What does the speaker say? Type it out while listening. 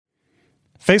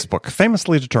Facebook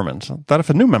famously determined that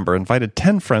if a new member invited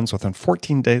 10 friends within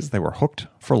 14 days, they were hooked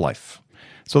for life.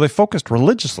 So they focused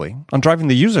religiously on driving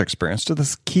the user experience to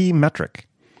this key metric.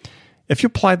 If you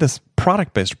apply this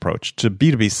product-based approach to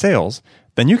B2B sales,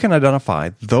 then you can identify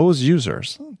those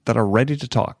users that are ready to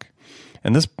talk.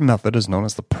 And this method is known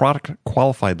as the Product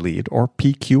Qualified Lead, or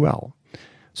PQL.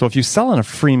 So if you sell in a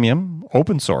freemium,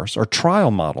 open source, or trial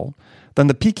model, then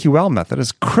the PQL method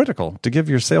is critical to give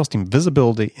your sales team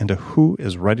visibility into who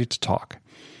is ready to talk.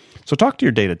 So talk to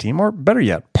your data team, or better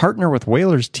yet, partner with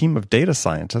Whaler's team of data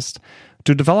scientists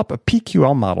to develop a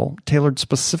PQL model tailored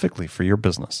specifically for your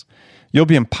business. You'll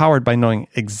be empowered by knowing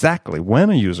exactly when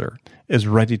a user is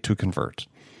ready to convert.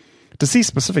 To see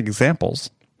specific examples,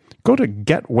 go to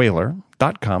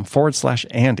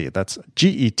getwhaler.com/Andy. That's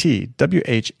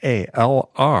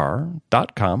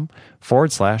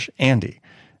GETWHALR.com/Andy.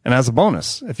 And as a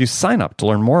bonus, if you sign up to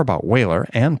learn more about Whaler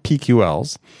and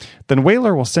PQLs, then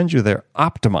Whaler will send you their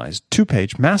optimized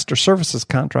 2-page master services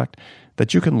contract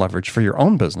that you can leverage for your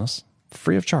own business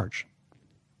free of charge.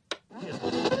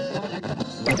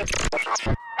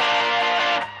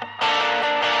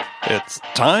 It's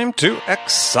time to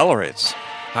accelerate.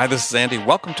 Hi, this is Andy.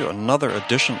 Welcome to another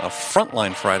edition of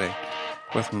Frontline Friday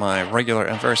with my regular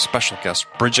and very special guest,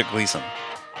 Bridget Gleason.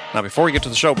 Now, before we get to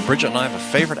the show, Bridget and I have a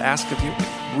favor to ask of you.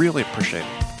 We'd really appreciate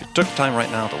it if you took time right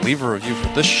now to leave a review for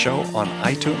this show on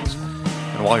iTunes.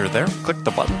 And while you're there, click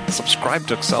the button, subscribe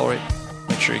to Accelerate.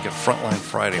 Make sure you get Frontline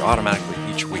Friday automatically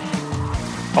each week.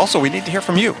 Also, we need to hear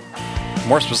from you.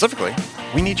 More specifically,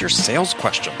 we need your sales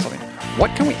questions.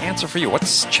 What can we answer for you? What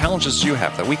challenges do you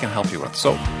have that we can help you with?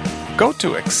 So go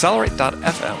to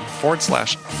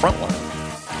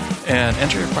accelerate.fm/frontline and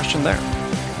enter your question there.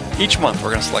 Each month,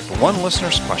 we're going to select one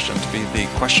listener's question to be the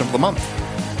question of the month.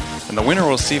 And the winner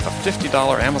will receive a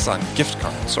 $50 Amazon gift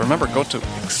card. So remember, go to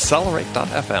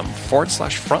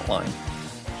accelerate.fm/frontline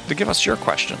to give us your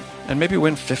question and maybe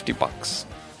win $50.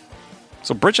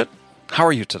 So Bridget, how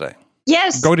are you today?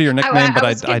 Yes. Go to your nickname, but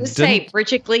I didn't say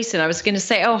Bridget Gleason. I was going to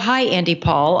say, oh, hi, Andy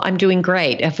Paul. I'm doing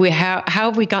great. How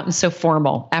have we gotten so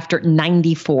formal after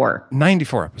 94?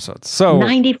 94 episodes. So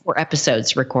 94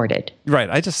 episodes recorded.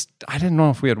 Right. I didn't know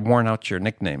if we had worn out your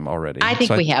nickname already. I think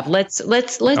we have. Let's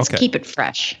okay. keep it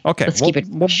fresh. Okay. Let's keep it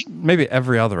fresh. Maybe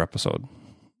every other episode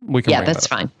we can. Yeah, that's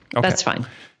fine. Okay. That's fine.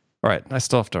 All right. I've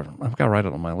got to write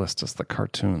it on my list as the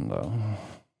cartoon, though.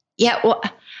 Yeah. Well,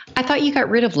 I thought you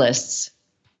got rid of lists.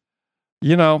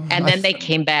 You know, and then they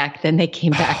came back. Then they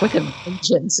came back with a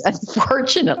vengeance,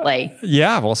 unfortunately.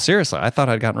 Yeah, well, seriously, I thought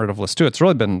I'd gotten rid of lists too. It's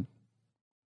really been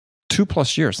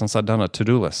 2+ years since I'd done a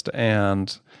to-do list.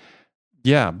 And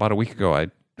yeah, about a week ago,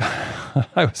 I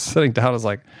was sitting down. I was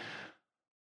like,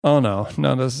 oh no,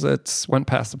 it's went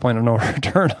past the point of no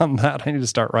return on that. I need to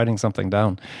start writing something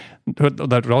down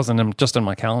that wasn't just in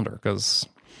my calendar because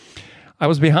I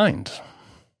was behind.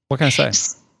 What can I say?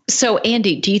 So,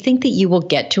 Andy, do you think that you will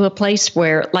get to a place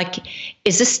where,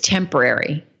 is this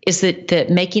temporary? Is it the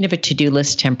making of a to-do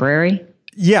list temporary?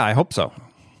 Yeah, I hope so.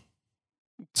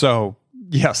 So,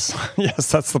 yes,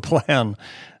 that's the plan.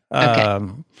 Okay.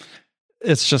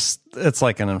 It's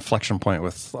like an inflection point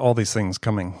with all these things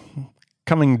coming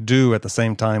due at the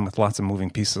same time with lots of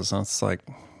moving pieces. And it's like,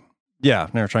 yeah,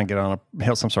 now we're trying to get on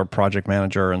some sort of project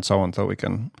manager and so on so we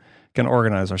can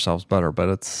organize ourselves better. But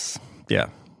it's, yeah.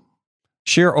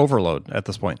 Sheer overload at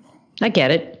this point. I get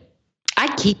it. I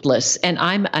keep lists and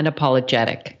I'm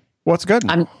unapologetic. What's good?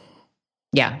 I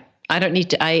don't need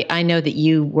to. I know that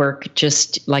you work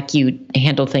just like you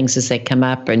handle things as they come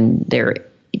up and they're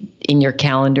in your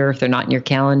calendar. If they're not in your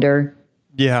calendar.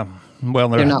 Yeah. Well,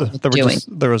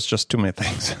 there was just too many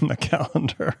things in the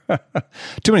calendar.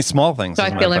 Too many small things. So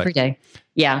I feel every day.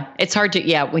 Yeah. It's hard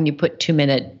to, when you put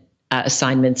 2-minute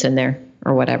assignments in there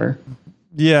or whatever.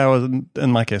 Yeah, well,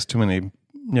 in my case, too many,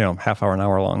 half-hour, an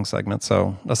hour-long segments,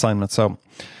 assignments. So,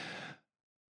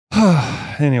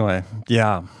 anyway,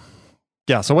 yeah.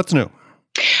 So, what's new?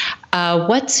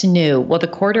 What's new? Well, the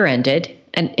quarter ended,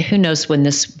 and who knows when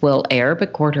this will air,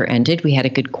 but quarter ended. We had a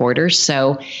good quarter.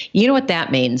 So, you know what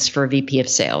that means for a VP of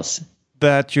sales?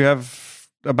 That you have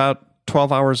about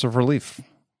 12 hours of relief.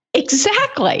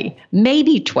 Exactly.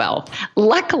 Maybe 12.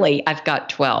 Luckily, I've got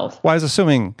 12. Well, I was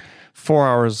assuming 4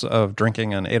 hours of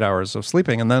drinking and 8 hours of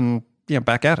sleeping, and then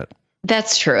back at it.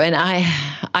 That's true. And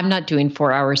I'm not doing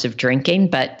 4 hours of drinking,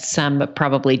 but some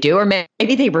probably do. Or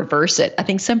maybe they reverse it. I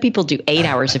think some people do 8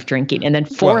 hours of drinking and then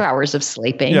 4 hours of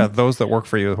sleeping. Yeah, those that work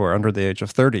for you who are under the age of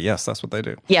 30, yes, that's what they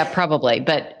do. Yeah, probably.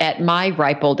 But at my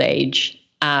ripe old age,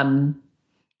 God,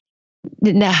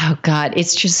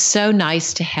 it's just so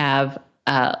nice to have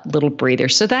a little breather.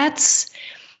 So that's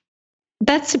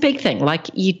That's a big thing. Like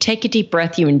you take a deep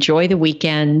breath, you enjoy the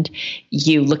weekend,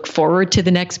 you look forward to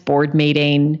the next board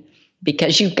meeting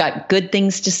because you've got good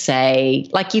things to say.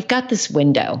 Like you've got this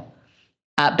window,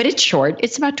 but it's short.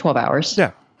 It's about 12 hours.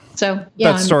 Yeah. So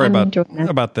yeah, that story I'm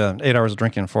about the 8 hours of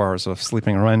drinking and 4 hours of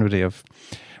sleeping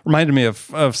reminded me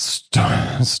of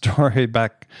story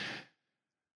back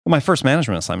my first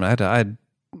management assignment. I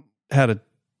had a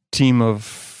team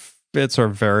of, it sort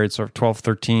of varied, sort of 12,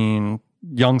 13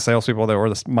 young salespeople that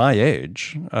were my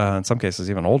age, in some cases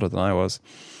even older than I was,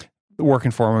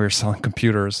 working for them. We were selling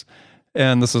computers,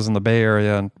 and this was in the Bay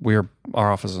Area, and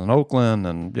our office is in Oakland,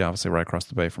 and obviously right across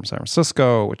the bay from San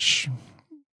Francisco, which,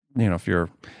 if you're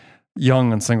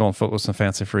young and single and footloose and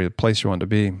fancy free, the place you want to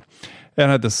be. And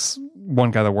I had this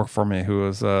one guy that worked for me who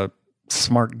was a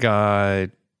smart guy,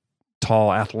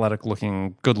 tall, athletic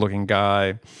looking, good looking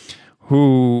guy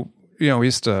who, we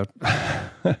used to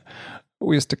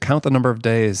count the number of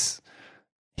days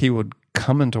he would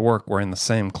come into work wearing the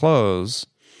same clothes,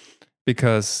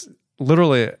 because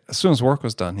literally as soon as work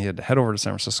was done, he had to head over to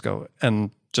San Francisco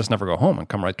and just never go home and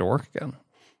come right to work again.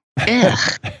 I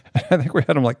think we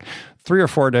had him like 3 or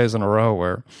 4 days in a row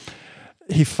where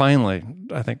he finally,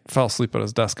 I think, fell asleep at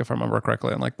his desk, if I remember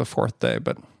correctly, on like the 4th day.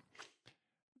 But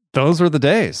those were the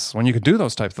days when you could do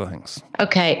those types of things.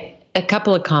 Okay, a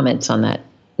couple of comments on that.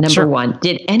 Number Sure. one,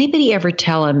 did anybody ever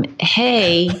tell him,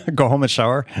 hey, Go home and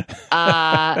shower?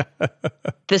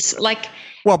 this like...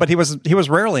 Well, but he was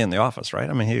rarely in the office, right?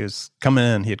 I mean, he'd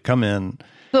come in.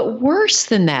 But worse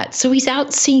than that, so he's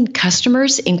out seeing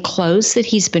customers in clothes that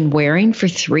he's been wearing for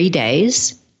 3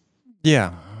 days?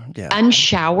 Yeah.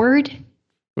 Unshowered?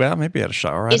 Well, maybe he had a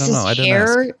shower. I Is don't know. I his didn't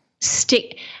ask. hair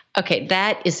stick? Okay,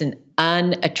 that is an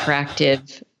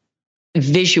unattractive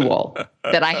visual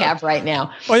that I have right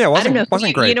now. Oh yeah, I don't know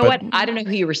wasn't great. You know what? I don't know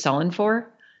who you were selling for,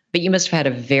 but you must have had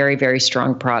a very, very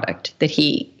strong product that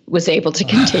he was able to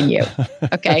continue.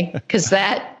 Okay, because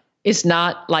that is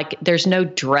not like there's no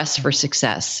dress for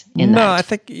success in that. No, I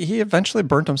think he eventually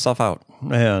burnt himself out.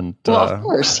 And well, of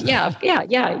course, yeah.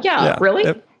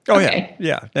 Really? Okay.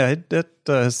 Yeah.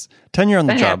 His tenure on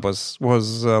the job was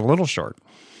a little short.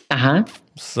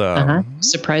 So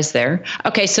surprise there.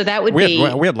 Okay, so that would we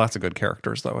had lots of good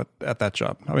characters though at that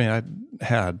job. I mean, I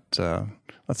had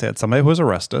had somebody who was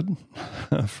arrested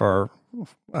for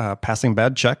passing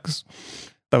bad checks.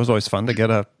 That was always fun to get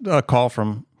a call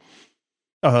from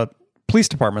a police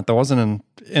department that wasn't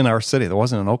in our city, that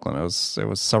wasn't in Oakland. It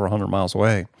was several hundred miles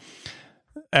away,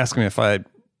 asking me if I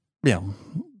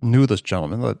knew this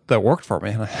gentleman that worked for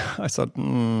me. And I said,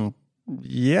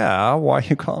 yeah, why are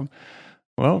you calling?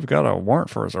 Well, we've got a warrant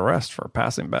for his arrest for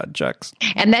passing bad checks.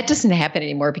 And that doesn't happen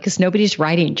anymore because nobody's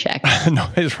writing checks.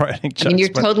 Nobody's writing checks. I mean, you're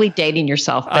totally dating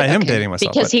yourself. I am dating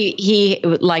myself. Because he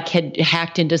like had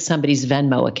hacked into somebody's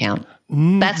Venmo account.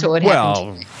 That's what would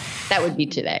happen. That would be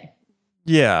today.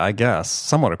 Yeah, I guess.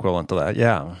 Somewhat equivalent to that,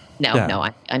 yeah. No,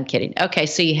 I'm kidding. Okay,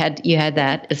 so you had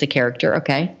that as a character,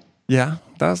 okay. Yeah,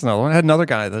 that was another one. I had another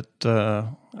guy that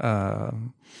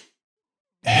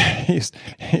he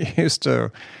used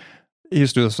to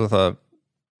do this with a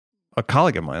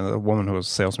colleague of mine, a woman who was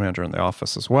sales manager in the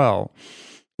office as well.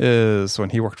 Is when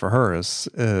he worked for her is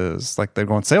like they'd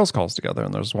go on sales calls together,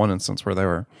 and there's one instance where they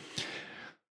were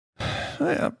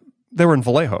in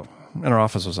Vallejo, and our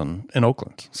office was in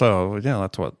Oakland. So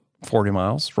that's what 40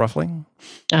 miles roughly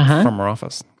from our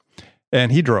office.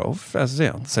 And he drove, as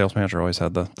the sales manager always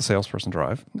had the salesperson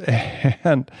drive,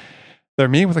 and they're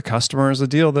meeting with a customer as a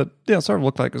deal that sort of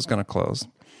looked like it was going to close.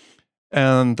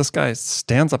 And this guy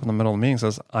stands up in the middle of the meeting and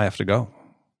says, I have to go.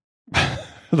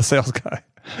 The sales guy,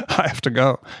 I have to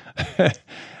go.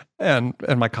 and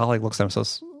my colleague looks at him and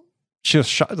says, she was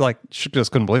shocked, like she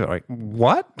just couldn't believe it. Like,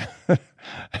 what?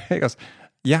 He goes,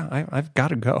 yeah, I've got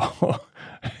to go.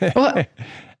 Well,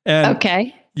 and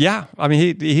okay. Yeah. I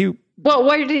mean, he well,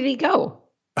 where did he go?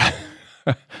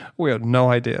 We had no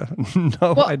idea.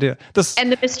 Idea.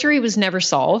 And the mystery was never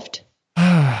solved.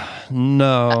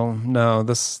 No.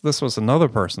 This was another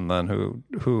person then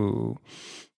who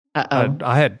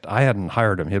I hadn't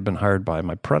hired him. He had been hired by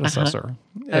my predecessor,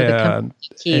 and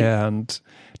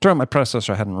during my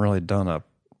predecessor, I hadn't really done a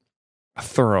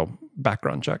thorough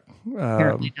background check.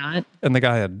 Apparently not. And the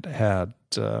guy had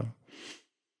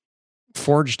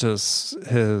forged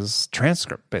his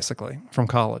transcript basically from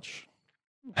college,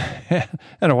 and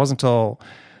it wasn't until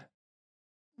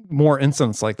more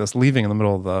incidents like this leaving in the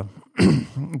middle of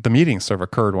the meeting sort of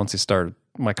occurred once he started.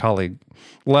 My colleague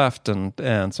left, and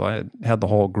so I had the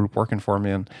whole group working for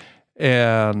me,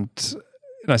 and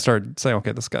I started saying,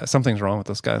 okay, this guy, something's wrong with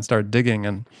this guy, and started digging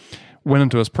and went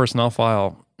into his personnel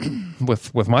file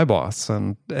with my boss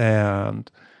and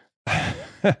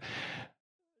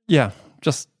Yeah,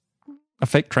 just a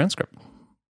fake transcript.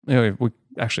 We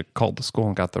actually called the school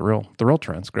and got the real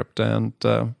transcript, and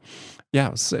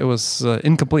it was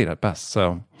incomplete at best.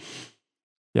 So,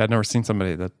 yeah, I'd never seen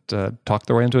somebody that talked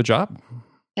their way into a job.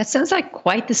 That sounds like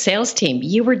quite the sales team.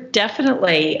 You were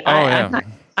definitely.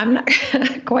 I'm not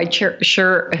quite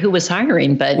sure who was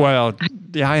hiring, but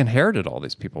I inherited all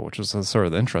these people, which was sort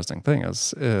of the interesting thing.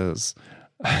 Is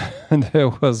and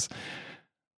it was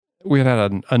we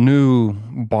had a new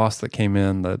boss that came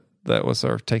in that was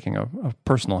sort of taking a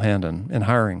personal hand in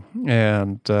hiring,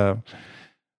 and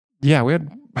we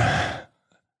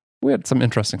had some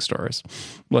interesting stories.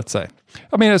 Let's say,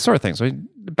 I mean, it's sort of things.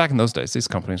 Back in those days, these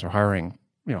companies were hiring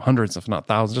hundreds, if not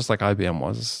thousands, just like IBM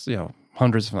was.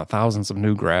 Hundreds, if not thousands, of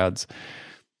new grads,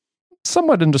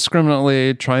 somewhat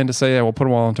indiscriminately trying to say, we'll put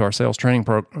them all into our sales training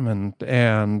program,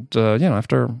 and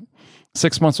after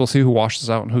 6 months, we'll see who washes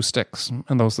out and who sticks,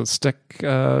 and those that stick,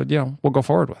 we'll go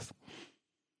forward with.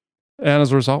 And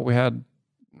as a result, we had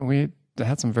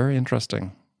some very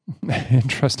interesting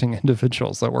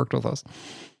individuals that worked with us.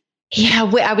 Yeah,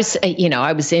 I was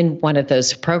in one of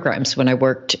those programs when I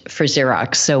worked for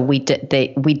Xerox. So we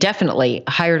definitely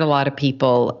hired a lot of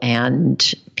people,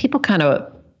 and people kind of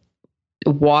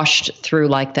washed through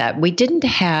like that. We didn't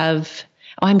have.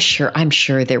 I'm sure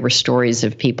there were stories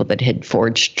of people that had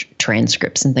forged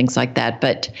transcripts and things like that,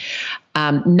 but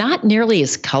not nearly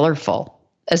as colorful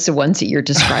as the ones that you're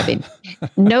describing.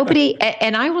 Nobody,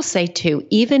 and I will say too,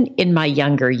 even in my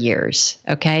younger years,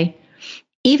 okay.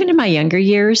 Even in my younger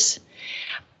years,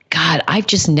 God, I've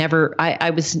just never,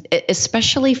 I was,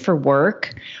 especially for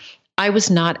work, I was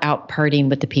not out partying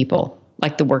with the people,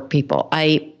 like the work people.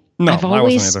 I've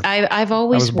always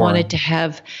wanted to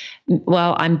have,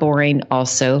 well, I'm boring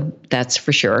also, that's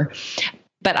for sure.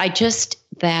 But I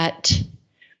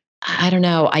don't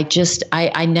know.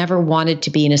 I never wanted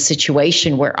to be in a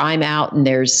situation where I'm out and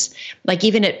there's, like,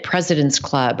 even at President's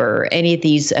Club or any of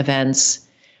these events,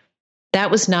 that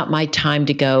was not my time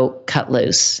to go cut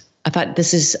loose. I thought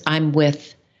I'm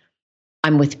with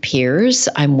peers,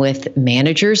 I'm with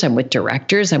managers, I'm with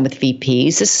directors, I'm with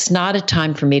VPs. This is not a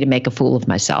time for me to make a fool of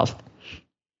myself.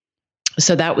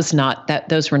 So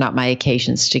those were not my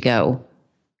occasions to go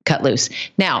cut loose.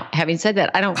 Now, having said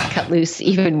that, I don't cut loose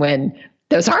even when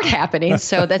those aren't happening.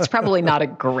 So that's probably not a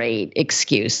great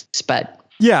excuse, but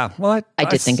yeah, well, I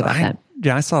did think about that.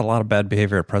 Yeah, I saw a lot of bad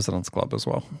behavior at President's Club as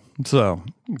well. So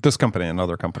this company and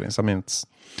other companies. I mean,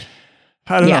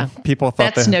 I don't know. People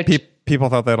thought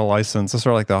they had a license. It's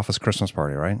sort of like the office Christmas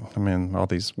party, right? I mean, all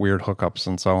these weird hookups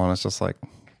and so on. It's just like,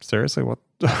 seriously, what?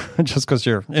 Just because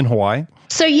you're in Hawaii?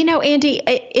 So, Andy,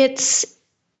 it's,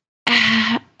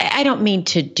 I don't mean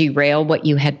to derail what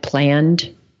you had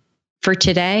planned for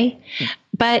today,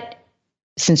 but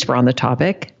since we're on the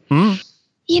topic,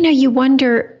 you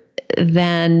wonder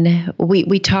then,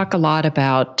 we talk a lot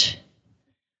about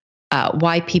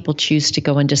why people choose to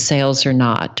go into sales or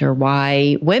not, or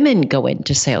why women go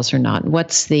into sales or not.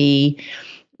 What's the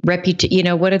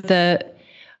reputation?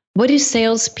 What do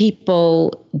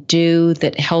salespeople do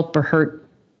that help or hurt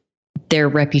their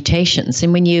reputations?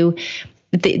 And when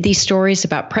these stories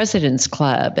about President's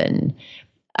Club and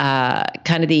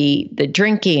kind of the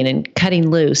drinking and cutting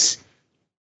loose,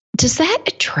 does that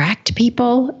attract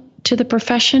people to the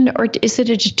profession, or is it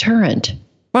a deterrent?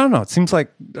 I don't know. It seems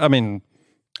like, I don't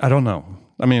know.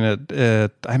 I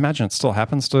imagine it still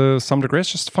happens to some degree.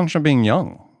 It's just a function of being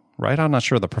young, right? I'm not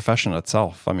sure the profession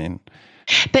itself.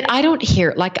 But I don't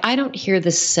hear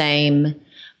the same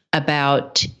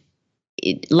about,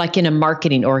 like, in a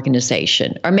marketing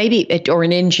organization or or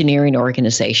an engineering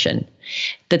organization,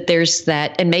 that there's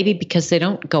that, and maybe because they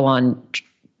don't go on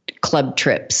club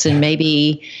trips, and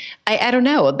maybe I don't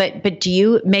know, but do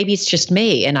you? Maybe it's just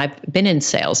me, and I've been in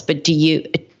sales, but do you?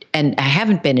 And I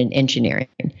haven't been in engineering,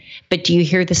 but do you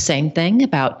hear the same thing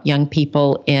about young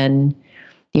people in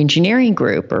the engineering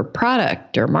group, or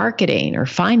product, or marketing, or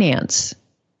finance,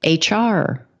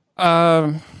 HR?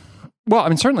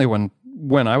 Certainly when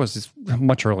I was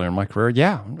much earlier in my career,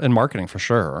 in marketing for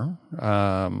sure.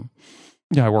 I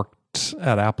worked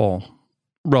at Apple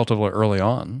relatively early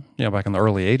on, back in the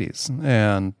early 80s.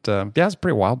 And it's a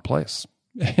pretty wild place.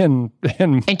 And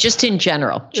just in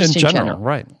general.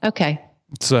 Right. Okay.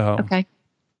 So, okay.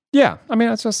 Yeah.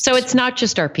 It's just. So it's not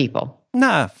just our people.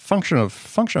 Nah, function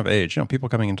of age, people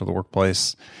coming into the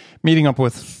workplace, meeting up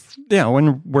with,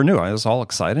 when we're new, it was all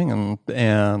exciting.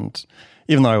 And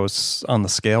even though I was on the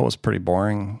scale, it was pretty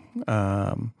boring.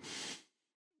 We're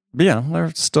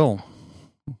still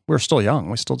young.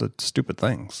 We still did stupid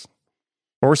things.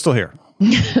 But we're still here.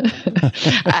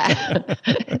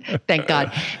 Thank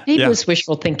God. Maybe it was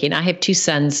wishful thinking. I have two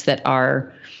sons that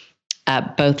are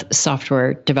both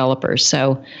software developers.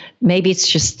 So maybe it's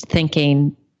just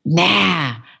thinking,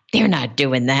 nah, they're not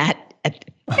doing that.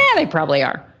 Yeah, they probably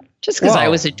are. Just because I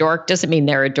was a dork doesn't mean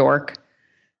they're a dork.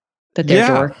 That they're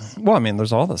dorks. Well, I mean,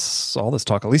 there's all this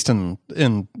talk, at least in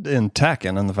tech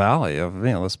and in the Valley, of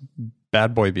this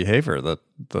bad boy behavior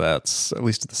that's at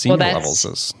least at the senior levels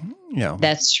is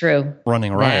that's true,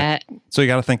 running riot. So you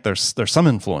got to think there's some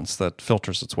influence that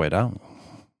filters its way down.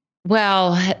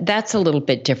 Well, that's a little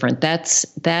bit different. That's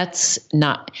bad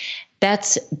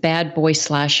boy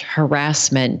 /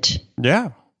 harassment.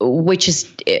 Yeah. Which is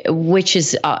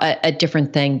a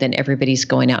different thing than everybody's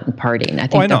going out and partying. I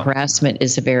think the harassment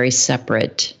is a very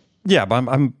separate. Yeah, but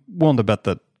I'm willing to bet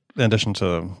that in addition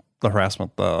to the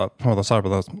harassment,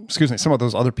 some of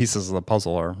those other pieces of the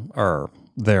puzzle are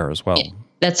there as well.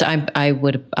 That's I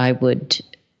would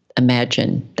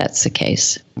imagine that's the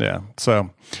case. Yeah.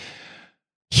 So.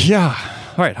 Yeah.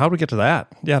 All right. How do we get to that?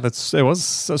 Yeah, it was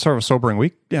sort of a sobering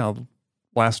week. Yeah,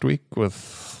 last week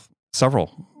with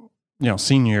several.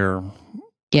 Senior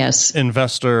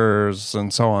investors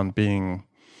and so on being,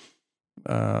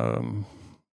 outed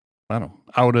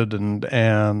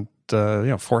and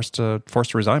forced to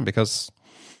resign because,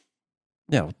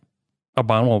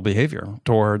 abominable behavior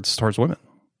towards women.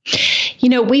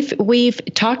 We've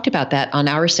talked about that on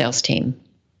our sales team,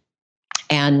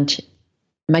 and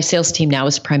my sales team now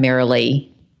is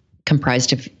primarily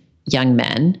comprised of young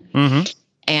men,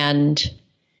 and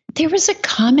there was a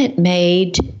comment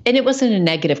made, and it wasn't a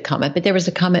negative comment, but there was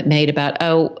a comment made about,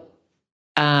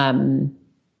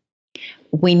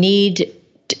 we need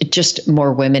just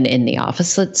more women in the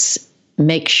office. Let's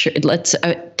make sure,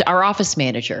 our office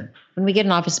manager, when we get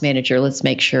an office manager, let's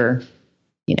make sure,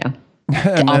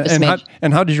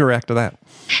 And how did you react to that?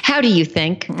 How do you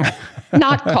think?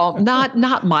 Not calm,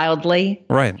 not mildly.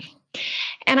 Right.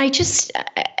 And I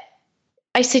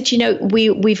said,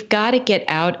 we've got to get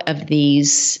out of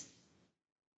these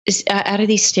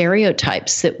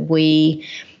stereotypes that we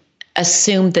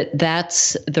assume that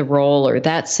that's the role or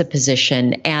that's the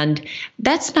position, and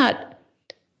that's not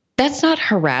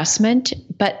harassment.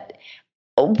 But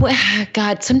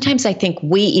God, sometimes I think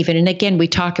and again we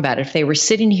talk about it. If they were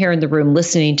sitting here in the room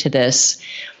listening to this,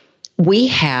 we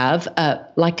have a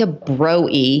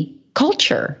bro-y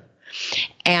culture,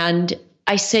 and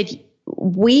I said,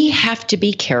 we have to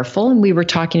be careful, and we were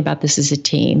talking about this as a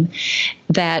team,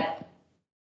 that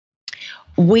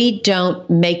we don't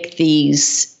make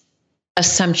these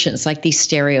assumptions, like these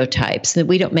stereotypes, that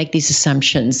we don't make these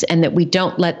assumptions, and that we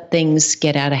don't let things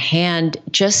get out of hand,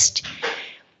 just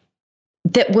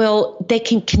that they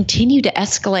can continue to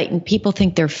escalate and people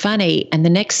think they're funny. And the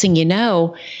next thing you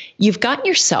know, you've gotten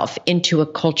yourself into a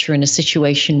culture and a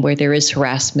situation where there is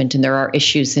harassment and there are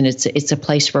issues, and it's a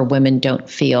place where women don't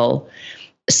feel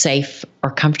safe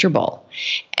or comfortable.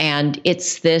 And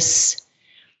it's this,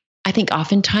 I think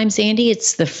oftentimes, Andy,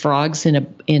 it's the frogs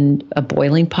in a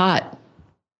boiling pot.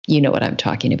 You know what I'm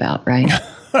talking about, right?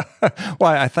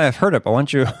 Well, I've heard it, but why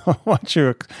don't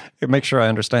you make sure I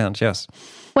understand? Yes.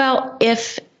 Well,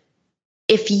 if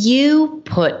you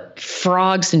put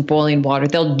frogs in boiling water,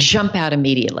 they'll jump out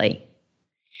immediately.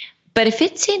 But if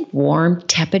it's in warm,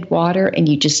 tepid water and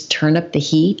you just turn up the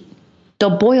heat,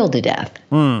 they'll boil to death.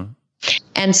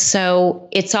 And so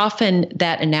it's often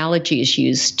that analogy is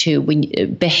used to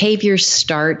when behaviors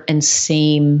start and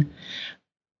seem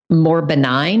more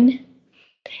benign,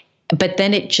 but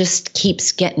then it just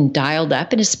keeps getting dialed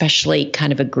up, and especially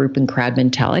kind of a group and crowd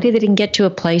mentality, that it can get to a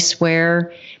place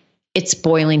where it's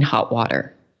boiling hot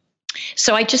water.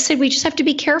 So I just said we just have to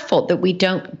be careful that we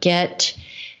don't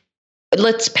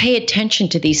let's pay attention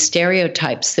to these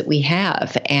stereotypes that we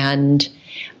have and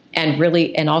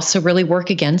also really work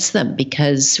against them,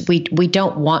 because we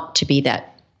don't want to be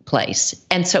that place.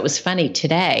 And so it was funny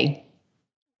today,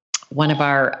 one of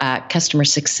our customer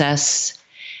success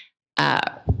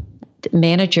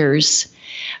managers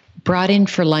brought in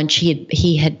for lunch.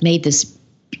 He had made this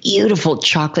beautiful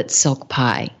chocolate silk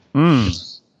pie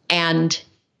and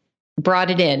brought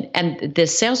it in. And the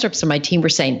sales reps on my team were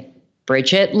saying,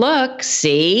 Bridget, look,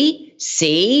 see,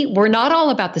 we're not all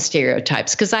about the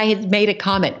stereotypes. Because I had made a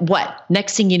comment, what?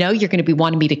 Next thing you know, you're going to be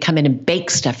wanting me to come in and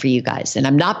bake stuff for you guys. And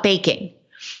I'm not baking.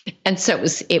 And so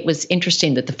it was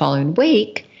interesting that the following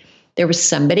week, there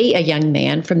was a young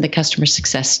man from the customer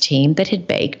success team that had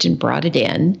baked and brought it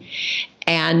in.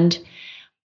 And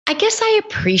I guess I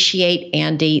appreciate,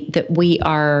 Andy, that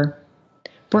we're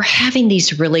having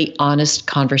these really honest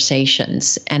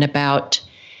conversations and about,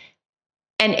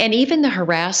 and even the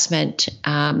harassment.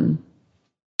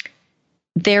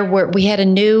 we had a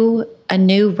new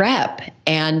rep,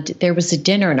 and there was a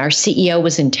dinner, and our CEO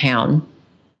was in town.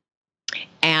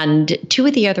 And two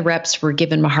of the other reps were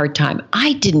giving him a hard time.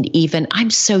 I'm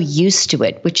so used to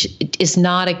it, which is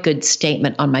not a good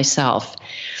statement on myself.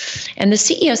 And the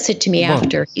CEO said to me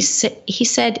after, he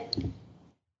said,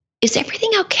 is everything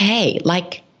okay?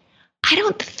 Like, I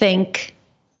don't think,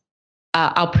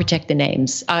 I'll protect the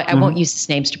names. I won't use his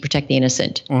names to protect the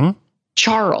innocent. Mm-hmm.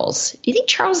 Charles, do you think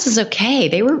Charles is okay?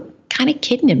 They were kind of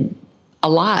kidding him a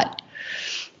lot.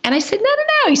 And I said, no,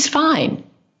 he's fine.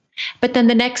 But then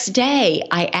the next day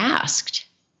I asked,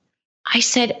 I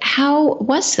said, how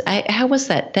was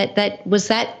that? That was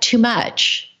that too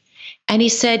much? And he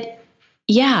said,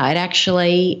 yeah, it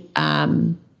actually,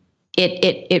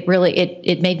 it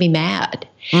really made me mad.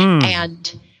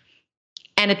 And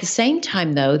at the same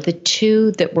time, though, the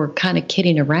two that were kind of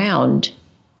kidding around,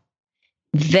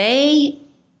 they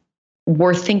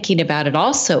were thinking about it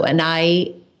also. And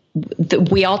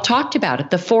we all talked about it,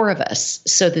 the four of us,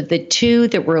 so that the two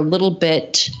that were a little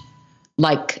bit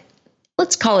like,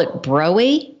 let's call it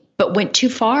bro-y, but went too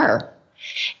far.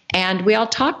 And we all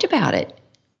talked about it,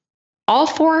 all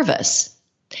four of us.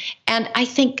 And I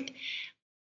think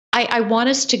I want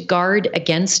us to guard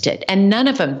against it. And none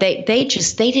of them, they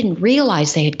didn't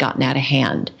realize they had gotten out of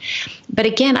hand. But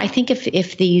again, I think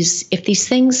if these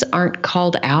things aren't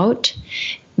called out,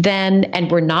 then,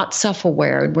 and we're not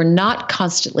self-aware, and we're not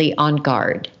constantly on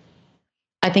guard,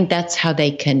 I think that's how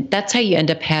you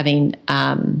end up having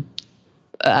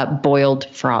boiled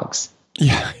frogs.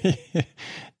 Yeah.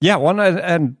 Yeah.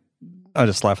 And I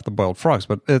just laugh at the boiled frogs,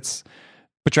 but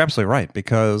you're absolutely right,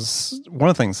 because one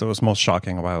of the things that was most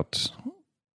shocking about,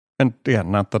 and yeah,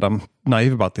 not that I'm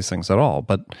naive about these things at all,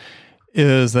 but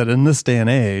is that in this day and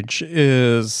age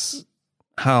is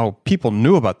how people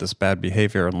knew about this bad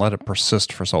behavior and let it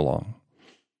persist for so long.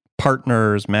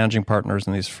 Partners, managing partners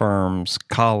in these firms,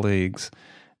 colleagues,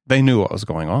 they knew what was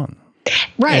going on.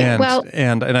 Right.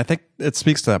 And I think it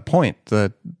speaks to that point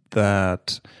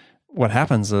that what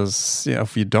happens is,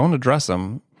 if you don't address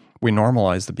them, we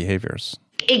normalize the behaviors.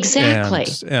 Exactly.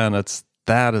 And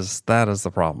that is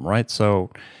the problem, right?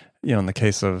 So, in the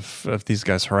case of these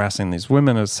guys harassing these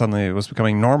women, it was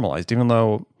becoming normalized, even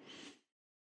though,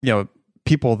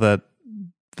 people that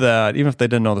even if they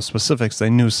didn't know the specifics,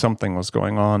 they knew something was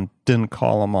going on, didn't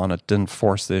call them on it, didn't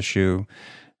force the issue.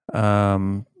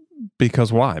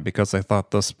 Because why? Because they thought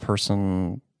this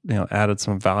person, added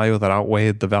some value that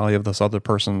outweighed the value of this other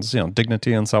person's,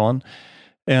 dignity and so on.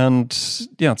 And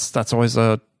that's always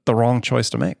the wrong choice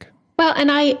to make. Well,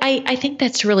 and I think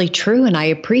that's really true. And I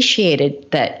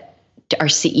appreciated that our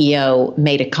CEO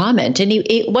made a comment, and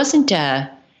it wasn't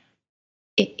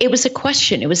it was a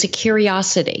question. It was a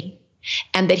curiosity,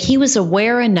 and that he was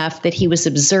aware enough that he was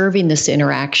observing this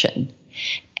interaction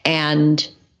and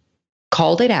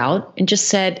called it out and just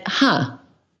said,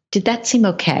 did that seem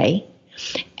okay?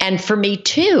 And for me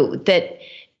too, that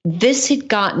this had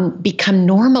become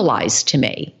normalized to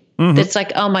me. Mm-hmm. It's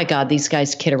like, oh my God, these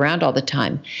guys kid around all the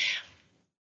time.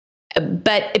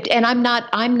 And I'm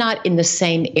not in the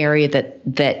same area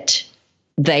that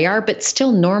they are, but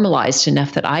still normalized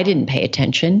enough that I didn't pay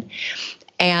attention.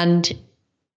 And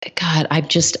God,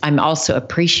 I'm also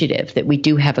appreciative that we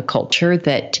do have a culture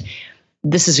that,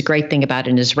 this is a great thing about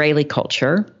an Israeli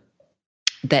culture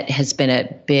that has been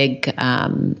a big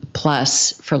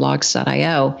plus for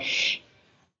Logs.io,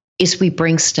 is we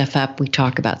bring stuff up, we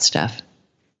talk about stuff.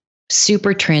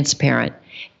 Super transparent,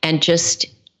 and just,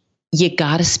 you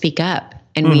got to speak up,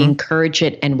 and we encourage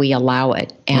it and we allow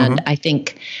it. And I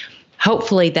think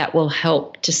hopefully that will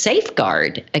help to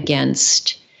safeguard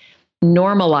against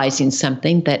normalizing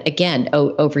something that, again,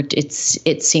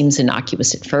 it seems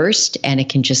innocuous at first, and it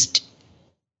can just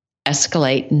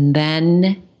escalate, and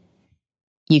then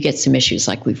you get some issues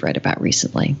like we've read about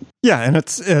recently. Yeah, and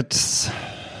it's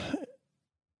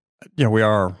we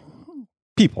are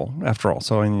people after all.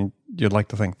 So, and you'd like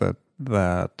to think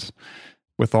that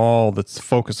with all the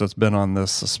focus that's been on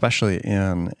this, especially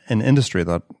in an industry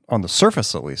that, on the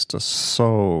surface at least, is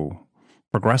so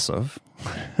progressive,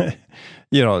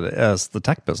 as the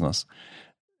tech business,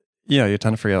 you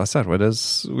tend to forget, I said,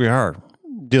 we are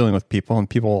dealing with people, and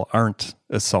people aren't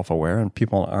as self-aware, and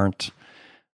people aren't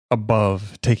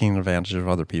above taking advantage of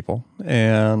other people.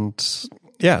 And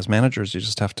as managers, you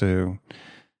just have to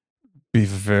be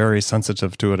very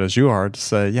sensitive to it, as you are, to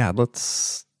say,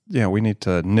 we need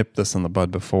to nip this in the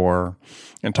bud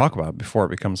and talk about it before it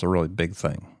becomes a really big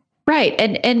thing. Right.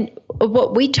 And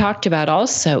what we talked about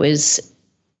also is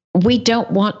we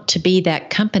don't want to be that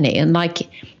company. And like,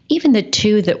 even the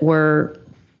two that were,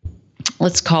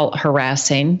 let's call it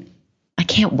harassing, I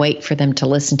can't wait for them to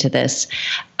listen to this.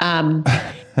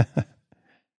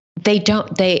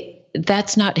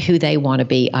 That's not who they want to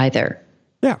be either.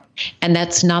 Yeah. And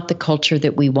that's not the culture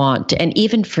that we want. And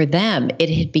even for them, it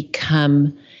had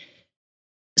become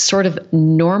sort of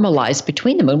normalized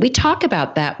between them. And we talk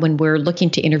about that when we're looking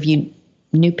to interview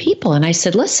new people. And I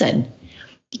said, listen,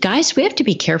 guys, we have to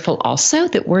be careful also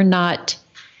that we're not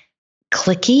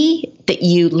cliquey, that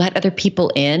you let other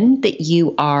people in, that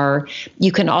you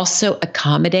can also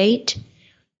accommodate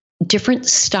different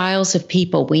styles of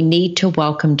people. We need to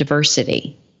welcome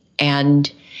diversity,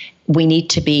 and we need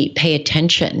to pay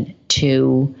attention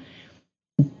to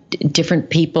different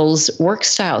people's work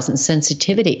styles and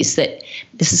sensitivities, that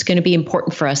this is going to be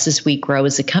important for us as we grow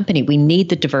as a company. We need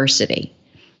the diversity.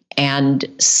 And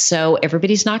so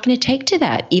everybody's not going to take to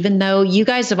that, even though you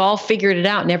guys have all figured it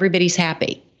out and everybody's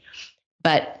happy.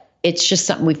 But it's just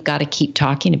something we've got to keep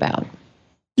talking about.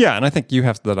 Yeah, and I think you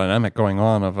have the dynamic going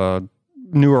on of a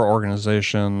newer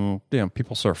organization.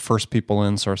 People sort of first people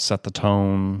in sort of set the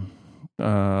tone.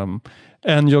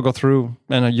 And you'll go through,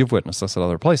 and you've witnessed this at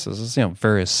other places, is,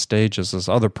 various stages as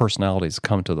other personalities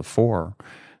come to the fore.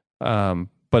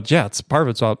 But yeah, it's part of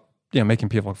it's about making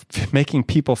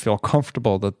people feel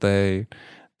comfortable that they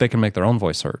can make their own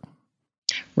voice heard.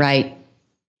 Right.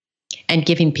 And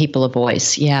giving people a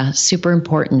voice. Yeah, super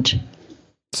important.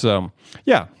 So,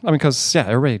 yeah, I mean, because,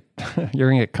 everybody, you're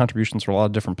going to get contributions from a lot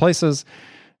of different places.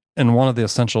 And one of the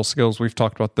essential skills, we've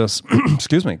talked about this,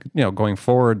 excuse me, going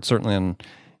forward, certainly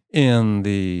in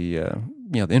the,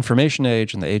 the information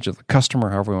age and the age of the customer,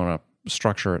 however we want to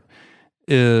structure it,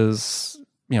 is,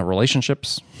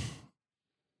 relationships,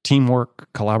 teamwork,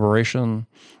 collaboration.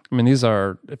 I mean, these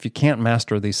are, if you can't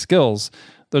master these skills,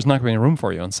 there's not going to be any room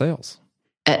for you in sales.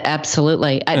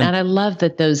 Absolutely. And I love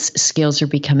that those skills are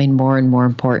becoming more and more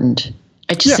important.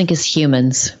 I just think as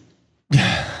humans.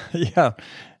 Yeah.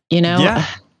 Yeah.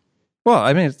 Well,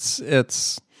 I mean, it's,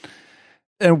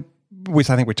 and I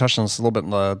think we touched on this a little bit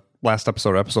in the last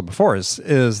episode before,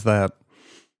 is that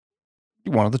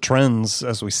one of the trends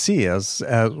as we see as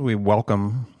we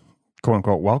welcome, quote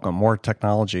unquote, welcome more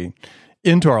technology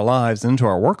into our lives, into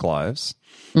our work lives,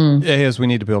 is we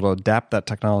need to be able to adapt that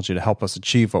technology to help us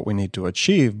achieve what we need to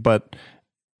achieve. But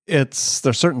there's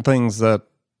certain things that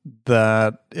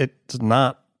it's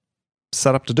not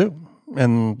set up to do.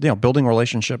 And, building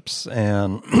relationships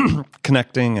and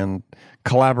connecting and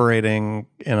collaborating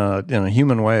in a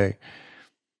human way,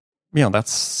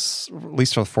 that's, at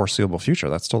least for the foreseeable future,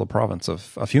 that's still the province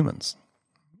of humans.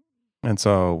 And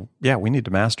so, we need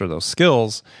to master those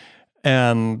skills.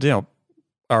 And,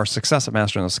 our success at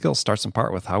mastering those skills starts in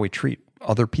part with how we treat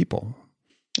other people.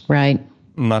 Right.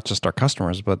 Not just our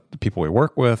customers, but the people we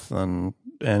work with and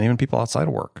even people outside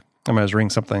of work. I mean, I was reading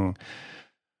something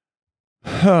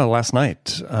last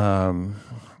night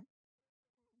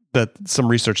that some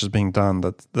research is being done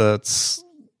that's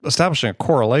establishing a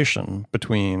correlation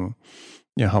between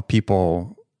how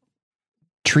people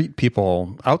treat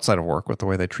people outside of work with the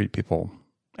way they treat people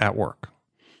at work.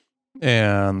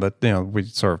 And that,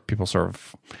 people I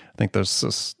think there's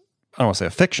this, I don't want to say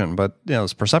a fiction, but,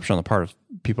 this perception on the part of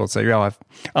people that say,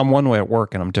 I'm one way at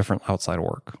work and I'm different outside of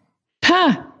work.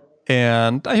 Huh.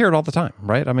 And I hear it all the time,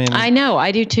 right? I mean, I know,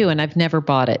 I do too, and I've never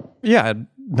bought it. Yeah, I'd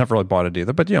never really bought it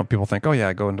either. But, people think,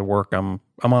 I go into work, I'm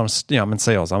on, I'm in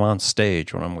sales, I'm on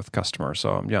stage when I'm with customers.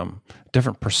 So I'm a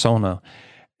different persona.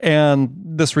 And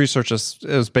this research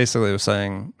is basically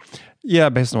saying,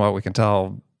 based on what we can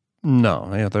tell,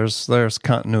 no, there's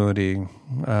continuity,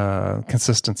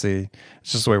 consistency.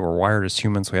 It's just the way we're wired as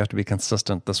humans. We have to be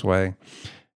consistent this way.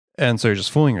 And so you're just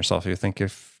fooling yourself. You think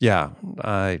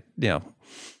I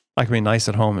can be nice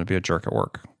at home and be a jerk at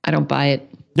work. I don't buy it.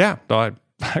 Yeah, no, I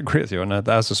agree with you. And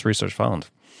as this research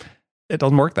found, it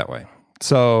doesn't work that way.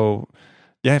 So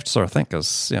you have to sort of think,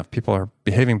 as if people are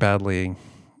behaving badly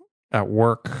at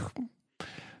work,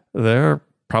 they're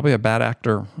probably a bad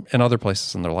actor in other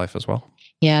places in their life as well.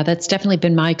 Yeah, that's definitely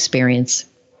been my experience.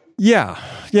 Yeah.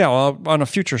 Well, on a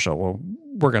future show,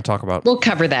 we're going to talk about. We'll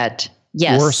cover that.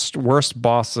 Yes. Worst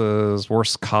bosses,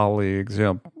 worst colleagues.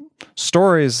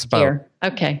 Stories about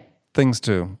things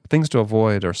to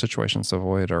avoid, or situations to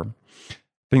avoid, or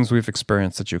things we've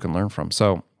experienced that you can learn from.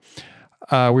 So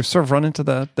we've sort of run into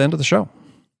the end of the show.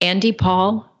 Andy,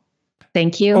 Paul,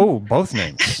 thank you. Oh, both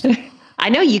names. I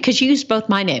know you, because you used both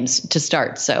my names to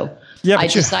start. So I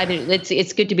decided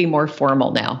it's good to be more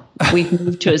formal now. We've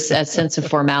moved to a sense of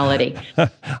formality.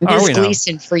 Ms.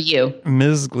 Gleason for you.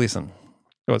 Ms. Gleason.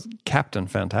 It was Captain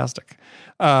Fantastic.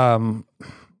 Well,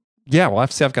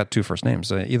 I've got two first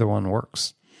names. Either one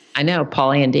works. I know,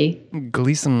 Paul Andy.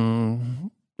 Gleason.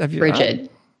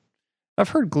 Bridget. I've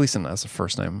heard Gleason as a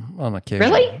first name on occasion.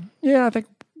 Really? Yeah, I think.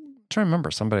 I'm trying to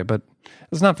remember somebody, but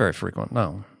it's not very frequent.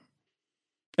 No.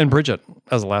 And Bridget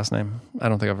as a last name. I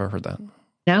don't think I've ever heard that.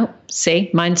 No. See,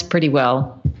 mine's pretty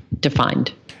well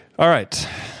defined. All right.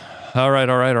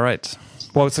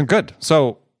 Well, it's been good.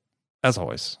 So, as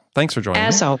always, thanks for joining me.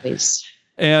 As always.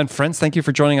 And friends, thank you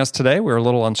for joining us today. We were a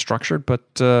little unstructured, but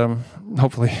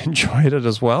hopefully enjoyed it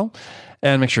as well.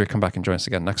 And make sure you come back and join us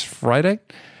again next Friday.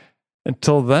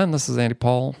 Until then, this is Andy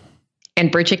Paul.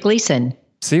 And Bridget Gleason.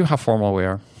 See how formal we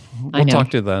are. We'll talk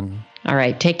to you then. All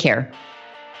right. Take care.